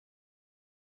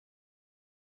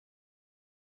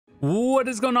What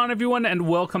is going on, everyone, and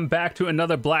welcome back to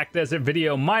another Black Desert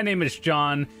video. My name is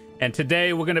John, and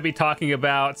today we're going to be talking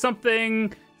about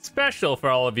something special for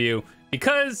all of you,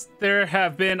 because there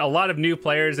have been a lot of new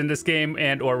players in this game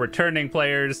and or returning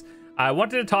players. I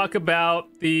wanted to talk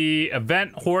about the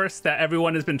event horse that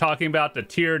everyone has been talking about, the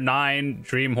tier 9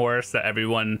 dream horse that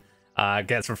everyone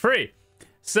gets for free.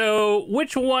 So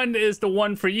which one is the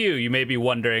one for you, you may be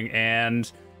wondering,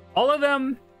 and all of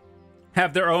them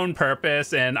have their own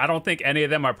purpose, and I don't think any of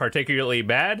them are particularly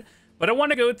bad, but I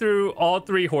want to go through all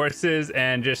three horses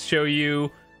and just show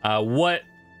you what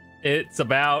it's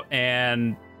about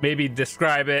and maybe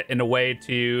describe it in a way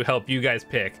to help you guys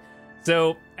pick.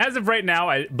 So as of right now,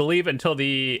 I believe until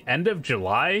the end of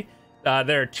July,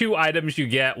 there are two items you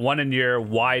get, one in your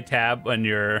Y tab on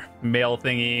your mail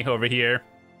thingy over here,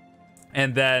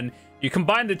 and then you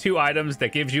combine the two items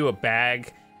that gives you a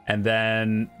bag. And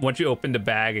then once you open the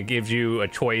bag, it gives you a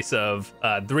choice of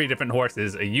three different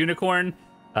horses: a unicorn,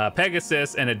 a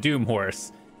Pegasus, and a doom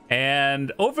horse.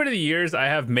 And over the years, I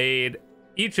have made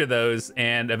each of those,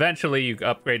 and eventually you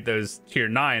upgrade those tier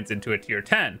 9s into a tier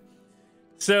 10.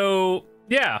 So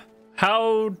yeah,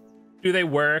 how do they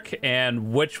work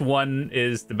and which one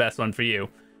is the best one for you?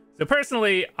 So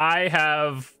personally,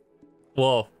 currently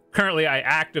I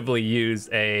actively use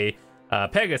a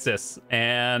Pegasus,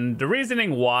 and the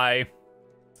reasoning why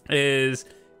is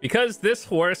because this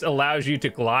horse allows you to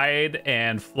glide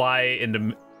and fly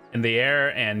in the air,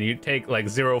 and you take like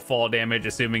 0 fall damage,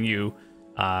 assuming you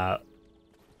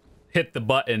hit the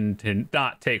button to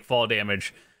not take fall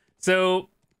damage. So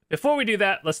before we do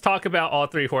that, let's talk about all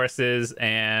three horses,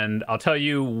 and I'll tell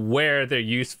you where they're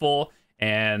useful,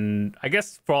 and I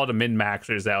guess for all the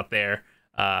min-maxers out there,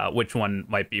 which one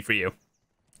might be for you.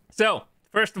 So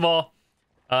first of all,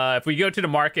 if we go to the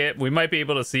market, we might be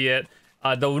able to see it.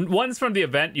 The ones from the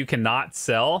event you cannot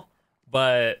sell,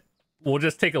 but we'll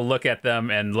just take a look at them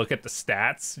and look at the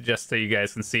stats just so you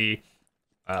guys can see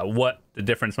what the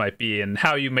difference might be and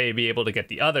how you may be able to get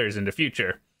the others in the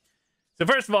future. So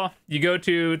first of all, you go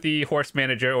to the horse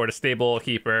manager or the stable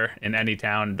keeper in any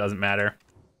town, doesn't matter.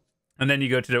 And then you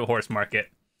go to the horse market.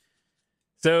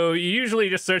 So you usually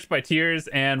just search by tiers,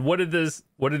 and what do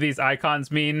these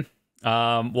icons mean?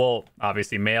 Well,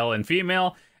 obviously male and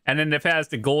female, and then if it has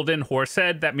the golden horse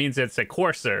head, that means it's a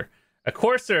courser. A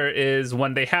courser is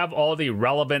when they have all the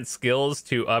relevant skills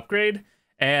to upgrade,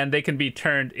 and they can be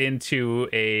turned into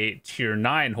a tier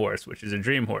 9 horse, which is a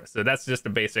dream horse. So that's just the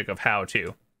basic of how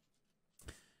to.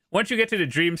 Once you get to the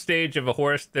dream stage of a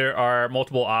horse, there are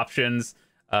multiple options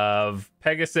of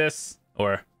Pegasus,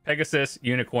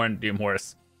 unicorn, doom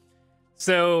horse.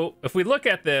 So if we look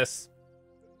at this,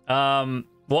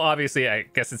 well, obviously, I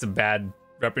guess it's a bad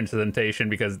representation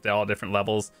because they're all different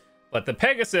levels. But the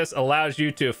Pegasus allows you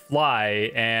to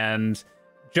fly and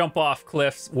jump off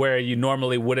cliffs where you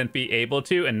normally wouldn't be able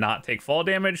to and not take fall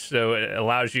damage. So it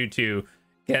allows you to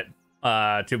get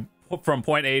from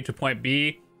point A to point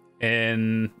B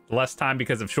in less time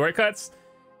because of shortcuts.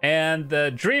 And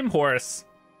the Dream Horse,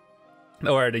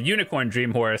 or the Unicorn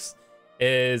Dream Horse,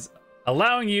 is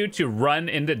allowing you to run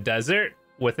in the desert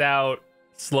without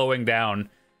slowing down.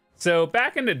 So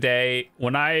back in the day,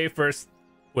 when I first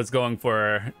was going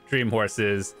for dream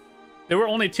horses, there were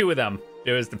only two of them.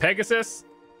 There was the Pegasus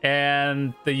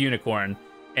and the Unicorn.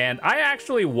 And I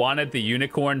actually wanted the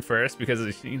Unicorn first because,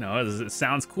 it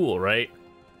sounds cool, right?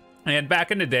 And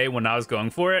back in the day when I was going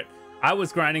for it, I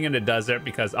was grinding in the desert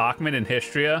because Acoin in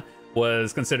Histria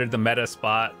was considered the meta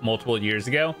spot multiple years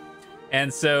ago.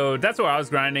 And so that's where I was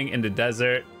grinding in the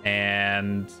desert,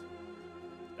 and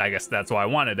I guess that's why I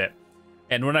wanted it.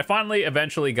 And when I finally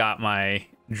eventually got my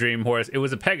dream horse, it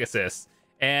was a Pegasus.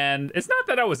 And it's not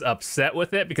that I was upset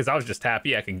with it, because I was just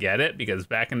happy I could get it, because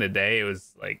back in the day it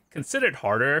was like considered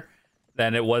harder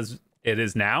than it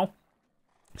is now.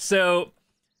 So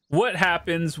what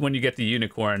happens when you get the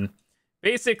unicorn?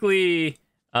 Basically,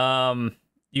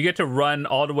 you get to run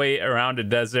all the way around the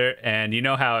desert, and you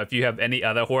know how if you have any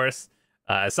other horse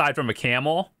aside from a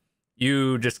camel,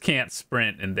 you just can't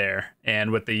sprint in there.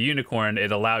 And with the unicorn,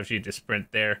 it allows you to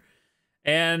sprint there.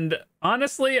 And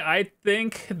honestly, I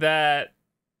think that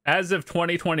as of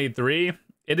 2023,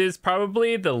 it is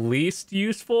probably the least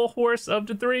useful horse of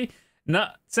the three.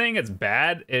 Not saying it's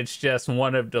bad, it's just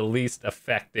one of the least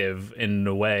effective in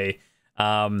a way.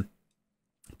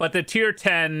 But the tier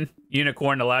 10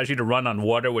 unicorn allows you to run on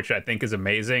water, which I think is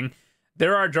amazing.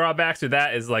 There are drawbacks to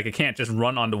that, is like it can't just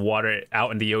run on the water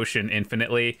out in the ocean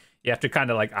infinitely. You have to kind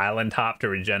of like island hop to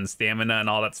regen stamina and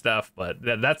all that stuff. But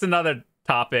that's another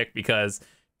topic, because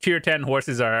tier 10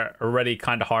 horses are already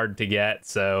kind of hard to get.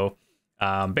 So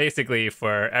Basically,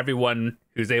 for everyone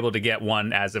who's able to get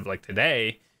one as of like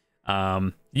today,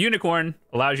 Unicorn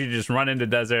allows you to just run into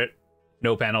desert,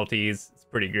 no penalties. It's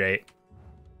pretty great.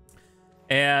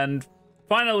 And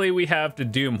finally, we have the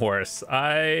Doom Horse.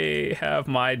 I have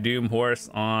my Doom Horse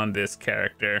on this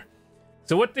character.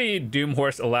 So what the Doom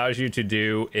Horse allows you to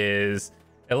do is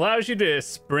it allows you to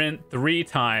sprint 3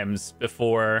 times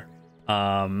before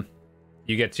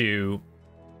you get to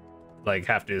like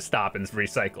have to stop and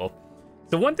recycle.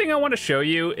 So one thing I want to show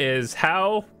you is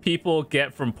how people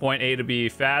get from point A to B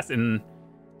fast, and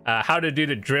how to do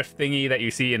the drift thingy that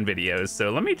you see in videos.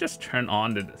 So let me just turn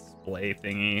on the display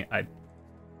thingy. I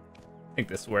think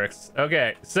this works.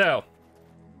 Okay, so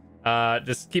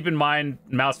just keep in mind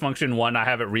mouse function 1, I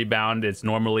have it rebound. It's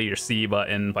normally your C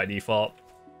button by default.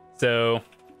 So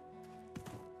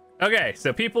okay,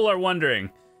 so people are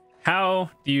wondering, how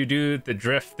do you do the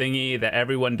drift thingy that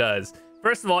everyone does?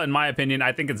 First of all, in my opinion,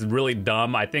 I think it's really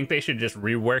dumb. I think they should just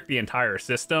rework the entire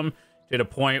system to the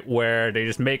point where they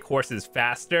just make horses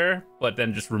faster, but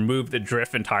then just remove the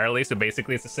drift entirely. So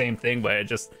basically it's the same thing, but it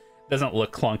just doesn't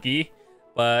look clunky.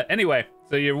 But anyway,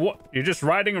 so you're just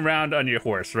riding around on your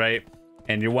horse, right?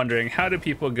 And you're wondering, how do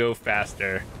people go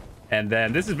faster? And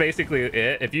then this is basically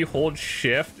it. If you hold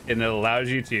shift, and it allows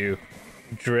you to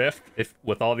drift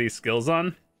with all these skills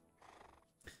on.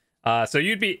 So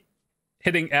you'd be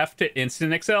hitting F to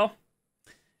instant excel,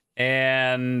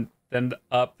 and then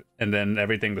up, and then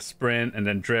everything to sprint, and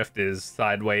then drift is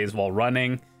sideways while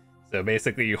running. So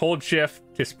basically you hold shift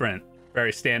to sprint.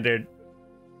 Very standard.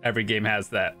 Every game has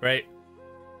that, right?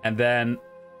 And then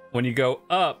when you go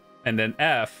up and then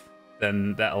F,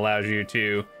 then that allows you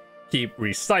to keep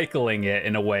recycling it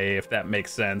in a way, if that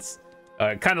makes sense.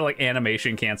 Kind of like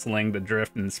animation canceling the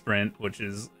drift and sprint, which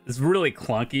is really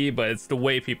clunky, but it's the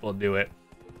way people do it.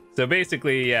 So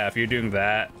basically, yeah, if you're doing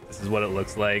that, this is what it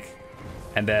looks like.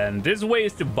 And then there's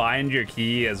ways to bind your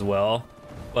key as well.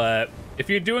 But if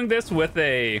you're doing this with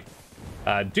a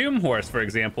Doom Horse, for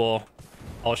example,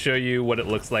 I'll show you what it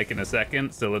looks like in a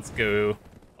second. So let's go,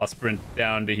 I'll sprint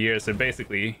down to here. So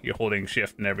basically, you're holding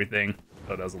shift and everything.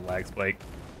 Oh, that was a lag spike.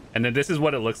 And then this is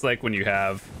what it looks like when you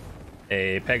have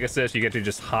a Pegasus. You get to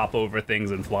just hop over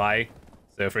things and fly.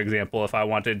 So for example, if I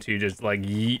wanted to just like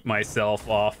yeet myself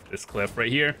off this cliff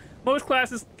right here, most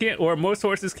classes can't, or most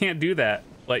horses can't do that,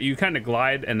 but you kind of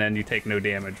glide and then you take no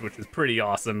damage, which is pretty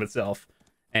awesome itself.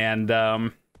 And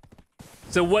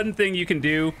so one thing you can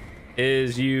do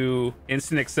is you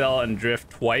instant excel and drift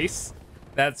twice.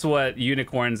 That's what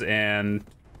unicorns and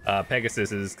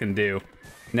Pegasuses can do.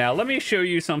 Now let me show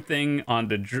you something on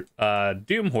the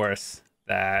Doom Horse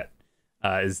that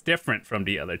is different from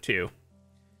the other two.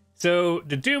 So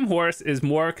the Doom Horse is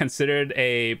more considered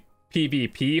a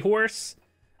PvP horse,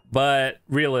 but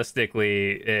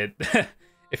realistically, it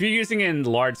if you're using it in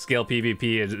large-scale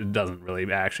PvP, it doesn't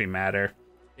really actually matter.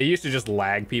 It used to just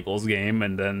lag people's game,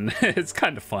 and then it's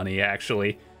kind of funny,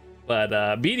 actually. But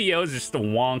BDO is just a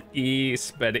wonky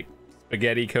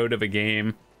spaghetti code of a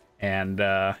game. And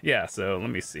yeah, so let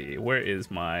me see. Where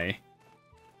is my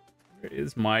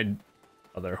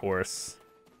other horse?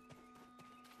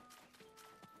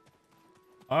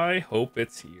 I hope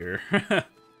it's here.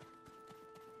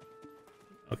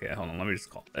 Okay, hold on. Let me just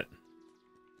call it.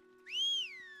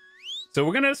 So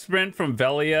we're going to sprint from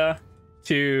Velia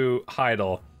to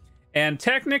Heidel. And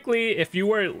technically, if you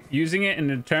were using it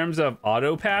in terms of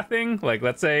auto pathing, like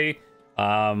let's say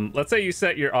you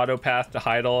set your auto path to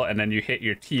Heidel and then you hit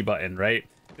your T button, right?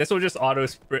 This will just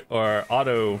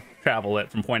auto travel it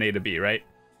from point A to B, right?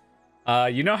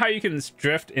 You know how you can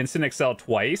drift instant excel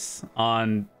twice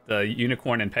on the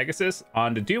Unicorn and Pegasus?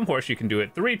 On the Doom Horse, you can do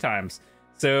it 3 times.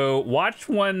 So watch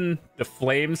when the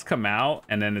flames come out,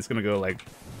 and then it's gonna go like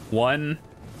 1,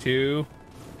 2.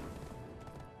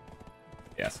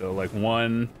 Yeah, so like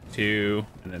 1, 2,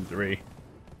 and then 3.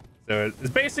 So it's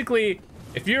basically,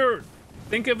 if you're,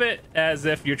 think of it as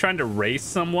if you're trying to race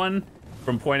someone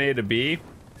from point A to B.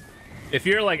 If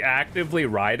you're like actively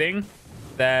riding,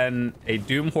 then a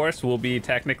Doom Horse will be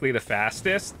technically the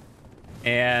fastest.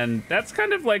 And that's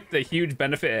kind of like the huge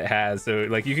benefit it has. So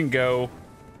like you can go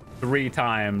 3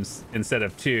 times instead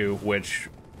of 2, which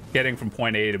getting from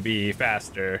point A to B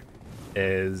faster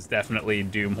is definitely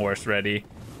Doom Horse ready.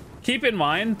 Keep in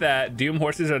mind that Doom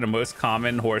Horses are the most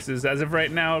common horses as of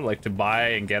right now, like to buy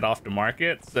and get off the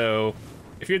market. So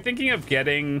if you're thinking of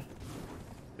getting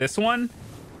this one,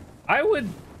 I would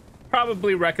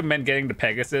probably recommend getting the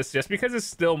Pegasus, just because it's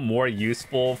still more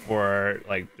useful for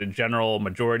like the general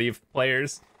majority of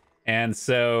players. And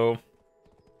so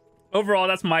overall,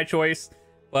 that's my choice.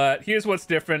 But here's what's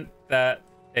different that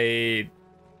a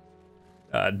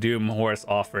Doom Horse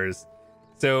offers.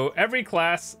 So every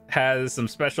class has some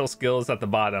special skills at the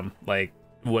bottom, like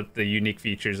what the unique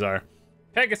features are.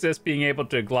 Pegasus being able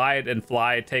to glide and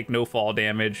fly, take no fall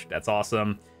damage. That's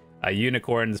awesome.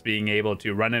 Unicorns being able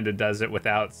to run into desert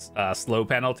without slow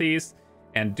penalties.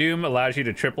 And Doom allows you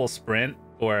to triple sprint,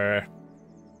 or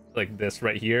like this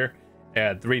right here,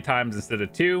 3 times instead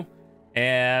of 2.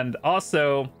 And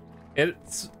also,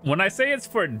 when I say it's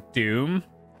for Doom,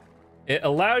 it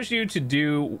allows you to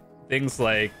do things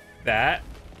like that.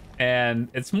 And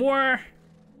it's more,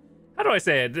 how do I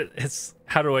say it?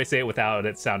 How do I say it without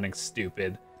it sounding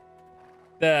stupid?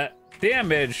 The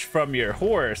damage from your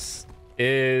horse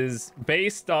is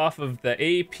based off of the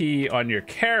AP on your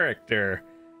character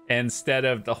instead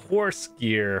of the horse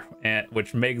gear,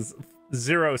 which makes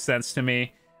 0 sense to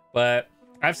me. But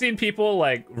I've seen people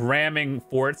like ramming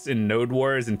forts in Node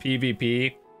Wars and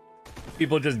PvP.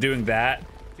 People just doing that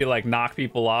to like knock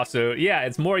people off. So yeah,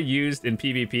 it's more used in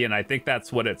PvP, and I think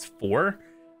that's what it's for.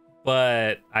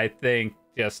 But I think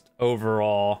just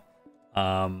overall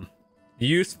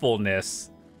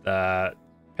usefulness,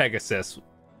 Pegasus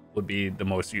would be the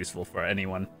most useful for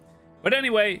anyone. But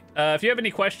anyway, if you have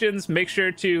any questions, make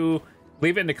sure to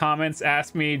leave it in the comments,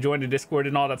 ask me, join the Discord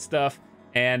and all that stuff.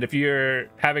 And if you're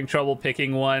having trouble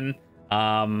picking one,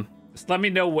 just let me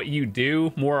know what you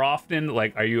do more often.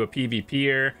 Like, are you a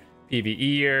PvPer,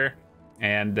 PvEer?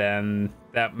 And then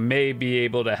that may be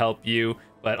able to help you.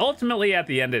 But ultimately, at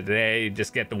the end of the day,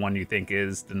 just get the one you think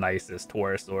is the nicest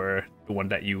horse, or the one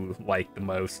that you like the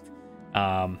most.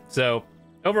 So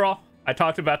overall, I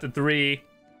talked about the 3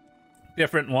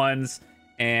 different ones,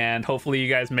 and hopefully you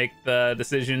guys make the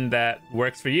decision that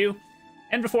works for you.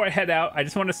 And before I head out, I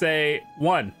just want to say,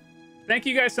 1, thank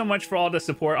you guys so much for all the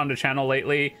support on the channel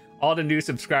lately, all the new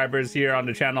subscribers here on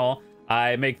the channel.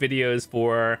 I make videos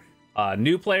for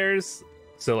new players,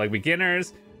 so like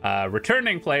beginners,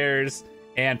 returning players,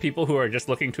 and people who are just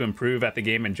looking to improve at the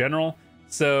game in general.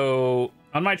 So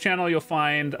on my channel, you'll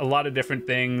find a lot of different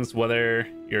things, whether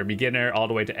you're a beginner all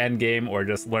the way to end game, or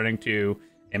just learning to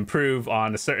improve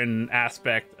on a certain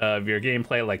aspect of your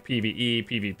gameplay, like PvE,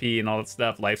 PvP, and all that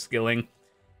stuff, life skilling.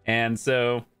 And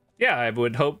so, yeah, I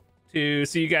would hope to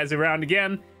see you guys around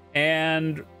again.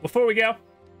 And before we go,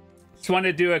 just want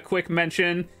to do a quick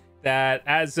mention that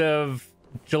as of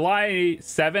July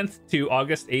 7th to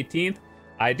August 18th,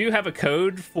 I do have a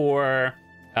code for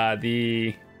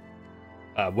the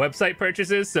website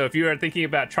purchases. So if you are thinking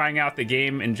about trying out the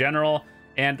game in general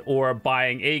and or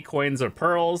buying Acoins or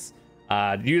pearls,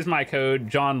 use my code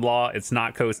Jonlaw. It's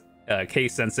not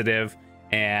case sensitive,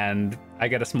 and I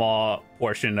get a small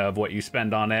portion of what you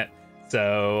spend on it.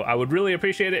 So I would really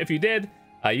appreciate it if you did.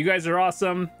 You guys are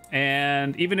awesome,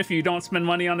 and even if you don't spend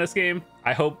money on this game,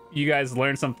 I hope you guys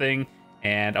learned something,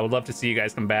 and I would love to see you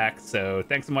guys come back. So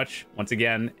thanks so much once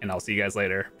again, and I'll see you guys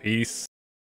later. Peace.